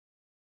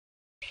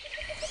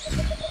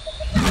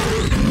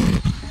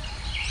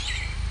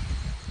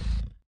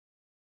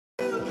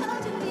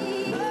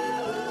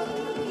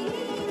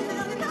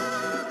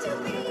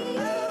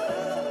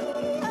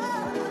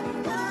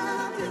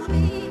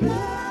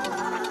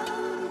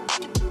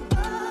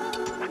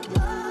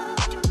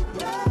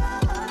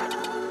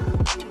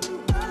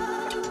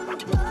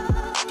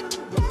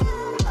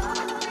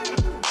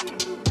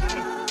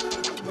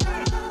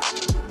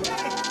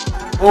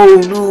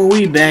Oh no,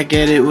 we back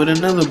at it with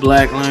another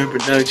Black Lion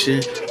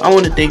production. I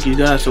want to thank you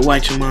guys for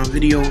watching my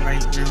video right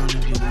now, and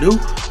if you're new,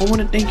 I want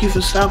to thank you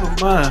for stopping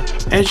by.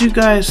 As you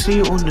guys see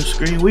on the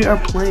screen, we are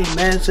playing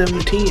Madden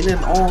 17 in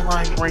an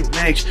online ranked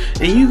match,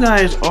 and you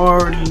guys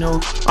already know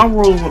I'm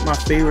rolling with my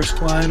favorite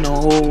squad in the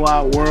whole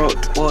wide world,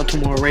 the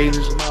Baltimore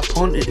Ravens, and my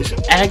opponent is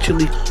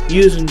actually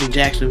using the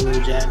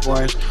Jacksonville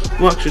Jaguars.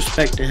 Much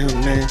respect to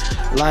him, man.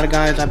 A lot of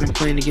guys I've been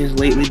playing against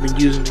lately been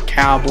using the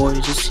Cowboys,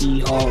 the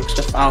Seahawks,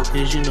 the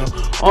Falcons, you know,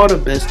 all the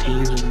best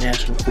teams in the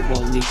National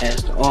Football League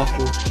has to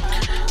offer.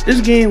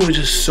 This game was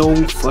just so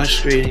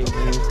frustrating,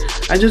 man.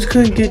 I just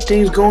couldn't get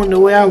things going the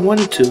way I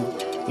wanted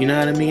to. You know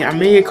what I mean? I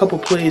made a couple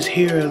plays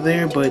here or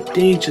there, but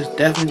things just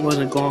definitely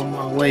wasn't going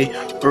my way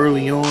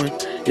early on.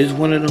 It's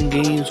one of them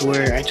games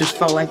where I just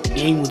felt like the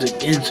game was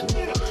against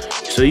me.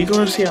 So you're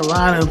going to see a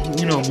lot of,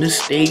 you know,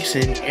 mistakes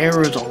and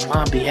errors on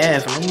my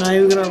behalf. And I'm not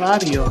even going to lie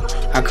to y'all.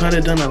 I could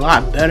have done a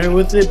lot better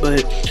with it,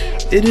 but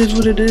it is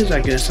what it is, I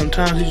guess.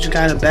 Sometimes you just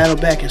got to battle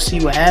back and see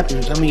what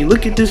happens. I mean,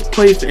 look at this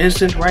play, for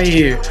instance, right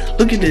here.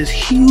 Look at this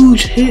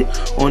huge hit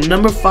on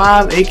number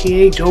 5,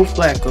 a.k.a. Joe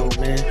Flacco,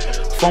 man.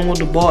 Fumbled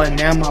the ball, and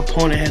now my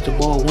opponent has the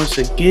ball once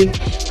again.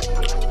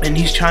 And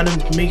he's trying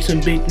to make some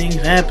big things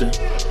happen.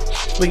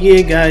 But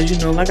yeah, guys, you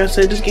know, like I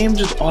said, this game is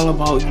just all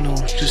about, you know,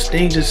 just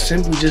things just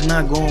simply just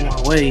not going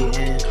my way.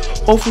 And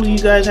hopefully you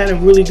guys had a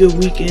really good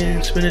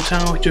weekend, spending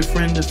time with your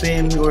friends and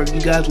family, or if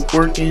you guys were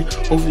working,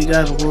 hopefully you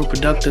guys were real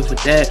productive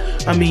with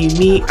that. I mean,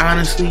 me,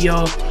 honestly,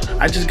 y'all,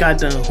 I just got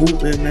done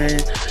hooping,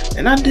 man,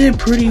 and I did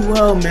pretty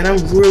well, man.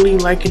 I'm really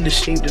liking the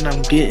shape that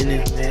I'm getting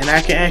in, man.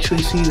 I can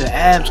actually see the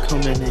abs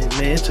coming in,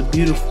 man. It's a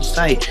beautiful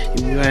sight,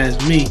 if you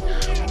ask me.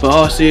 But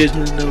all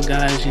seriousness though,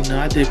 guys, you know,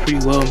 I did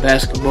pretty well in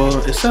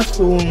basketball, except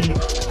for when,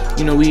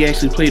 you know, we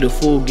actually played a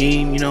full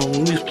game. You know,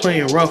 when we was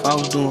playing rough, I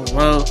was doing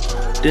well.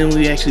 Then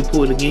we actually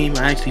pulled the game,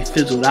 I actually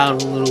fizzled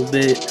out a little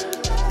bit.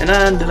 And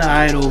I did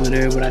alright over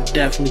there, but I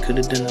definitely could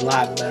have done a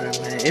lot better,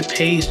 man. It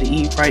pays to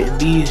eat right and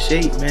be in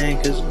shape, man,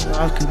 because you know,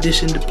 I was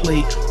conditioned to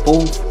play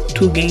both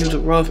 2 games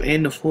of rough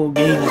and the full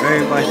game where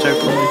everybody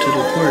started coming to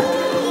the court.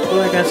 But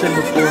like I said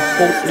before,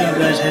 hopefully you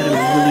guys had a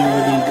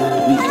really good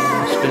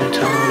weekend, spending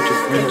time with your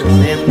friends and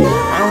family.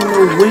 I don't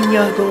know when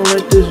y'all gonna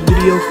let this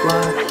video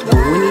fly, or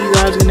when you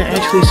guys gonna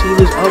actually see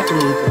this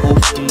upload, but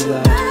hopefully you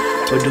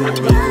guys are doing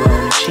really well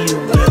and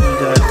achieving whatever you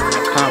guys want to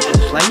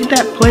accomplish. Like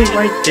that play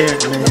right there,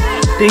 man.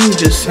 Things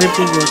just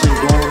simply wasn't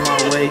going my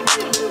way.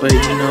 But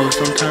you know,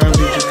 sometimes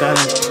you just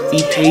gotta be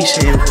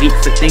patient and wait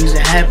for things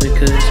to happen,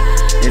 because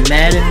in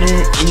Madden,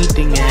 man,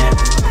 anything can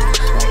happen.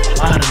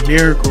 A lot of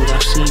miracles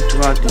I've seen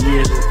throughout the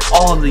years,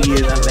 all the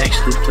years I've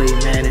actually played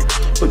Madden.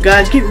 But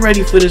guys, get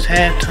ready for this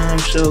halftime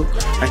show.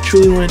 I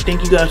truly want to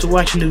thank you guys for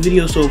watching the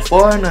video so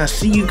far, and I'll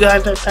see you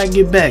guys after I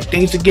get back.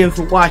 Thanks again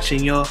for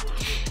watching, y'all.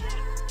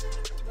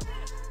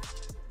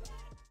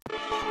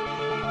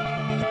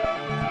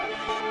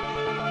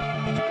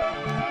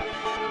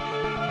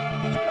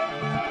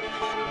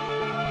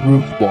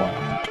 Root ball.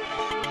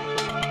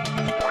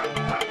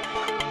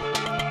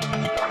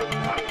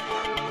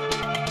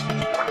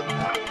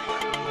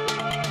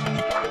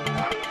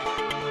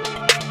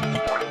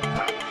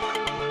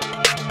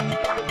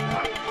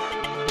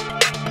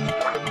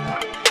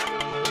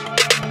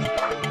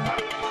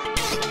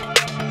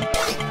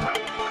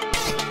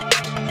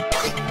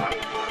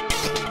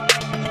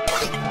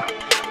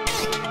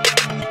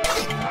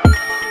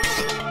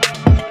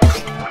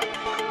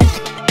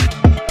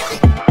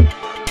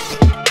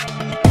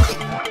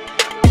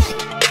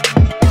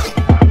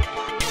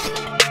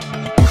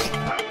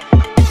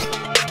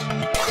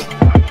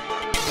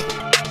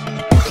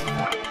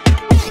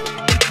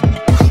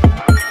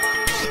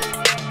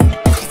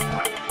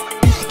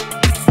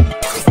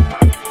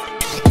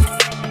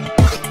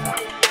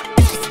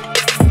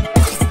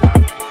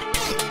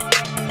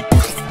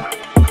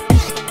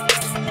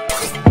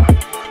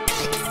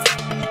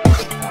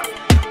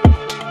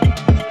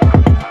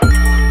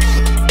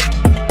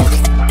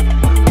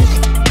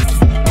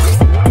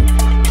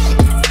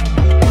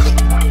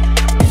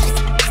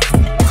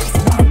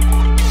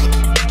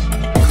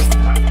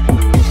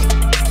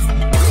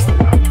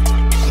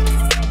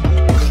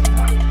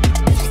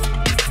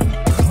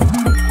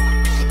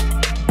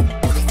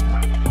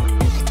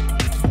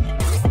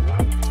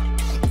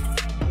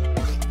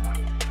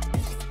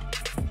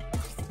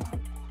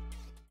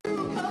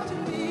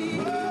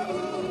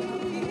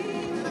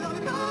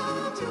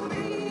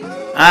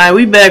 Alright,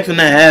 we back from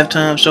that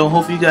halftime show.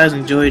 Hopefully you guys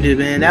enjoyed it,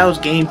 man. That was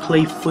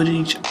gameplay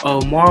footage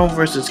of Marvel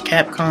vs.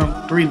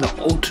 Capcom 3, the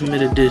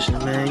Ultimate Edition,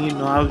 man. You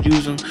know, I was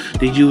using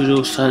the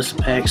usual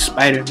suspects,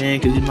 Spider-Man,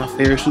 because he's my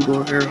favorite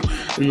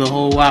superhero in the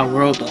whole wide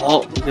world, the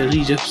Hulk, because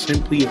he's just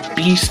simply a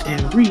beast,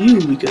 and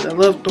Ryu, because I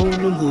love throwing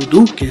them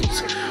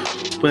Hadoukens.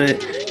 But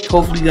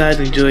Hopefully you guys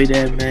enjoyed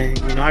that, man.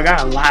 You know, I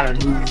got a lot of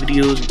new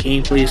videos and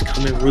gameplays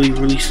coming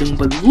really soon.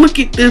 But look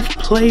at this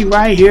play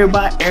right here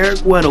by Eric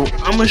Weddle.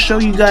 I'm gonna show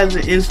you guys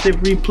an instant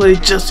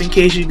replay just in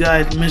case you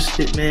guys missed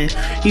it, man.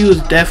 He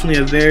was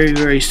definitely a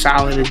very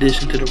solid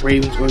addition to the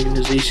Ravens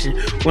organization.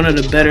 One of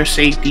the better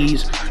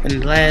safeties in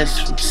the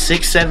last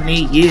 6, 7,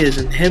 8 years,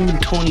 and him and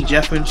Tony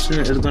Jefferson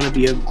is gonna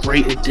be a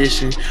great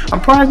addition.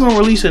 I'm probably gonna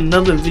release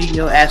another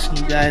video asking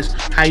you guys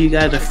how you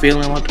guys are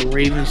feeling about the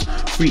Ravens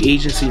free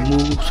agency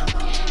moves.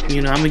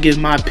 You know, I'm gonna give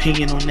my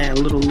opinion on that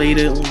a little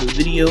later on the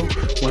video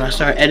when I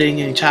start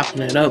editing and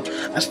chopping it up.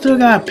 I still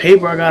got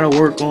paper I gotta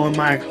work on,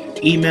 my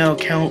email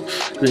account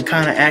is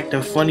kind of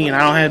acting funny and I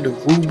don't have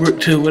the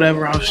rubric to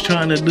whatever I was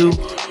trying to do.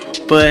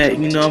 But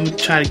you know, I'm gonna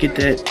try to get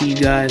that to you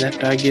guys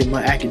after I get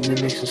my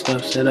academics and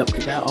stuff set up,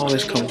 because that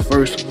always comes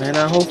first, man.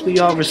 I hopefully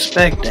y'all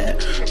respect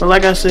that. But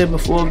like I said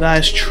before,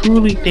 guys,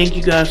 truly thank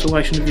you guys for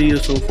watching the video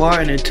so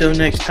far, and until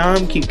next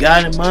time, keep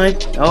God in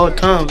mind at all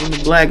times. I'm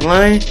the Black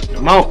Lion.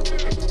 I'm out.